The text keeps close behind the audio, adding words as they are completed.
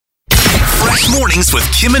Fresh Mornings with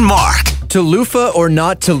Kim and Mark. To loofah or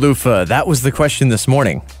not to loofah? That was the question this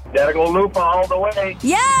morning. Gotta go loofah all the way.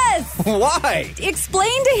 Yes! Why?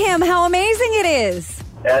 Explain to him how amazing it is.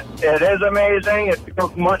 It is amazing. It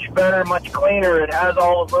feels much better, much cleaner. It has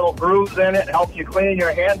all those little grooves in it. Helps you clean.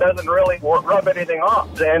 Your hand doesn't really rub anything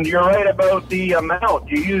off. And you're right about the amount.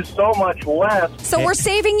 You use so much less. So we're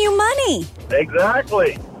saving you money.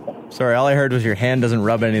 Exactly. Sorry, all I heard was your hand doesn't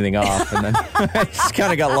rub anything off, and then I just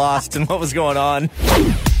kind of got lost in what was going on.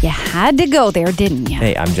 You had to go there, didn't you?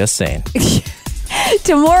 Hey, I'm just saying.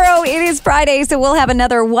 Tomorrow, it is Friday, so we'll have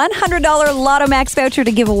another $100 Lotto Max voucher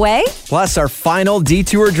to give away. Plus, our final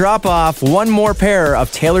detour drop-off, one more pair of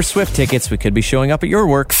Taylor Swift tickets. We could be showing up at your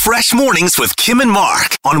work. Fresh Mornings with Kim and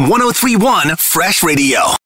Mark on 103.1 Fresh Radio.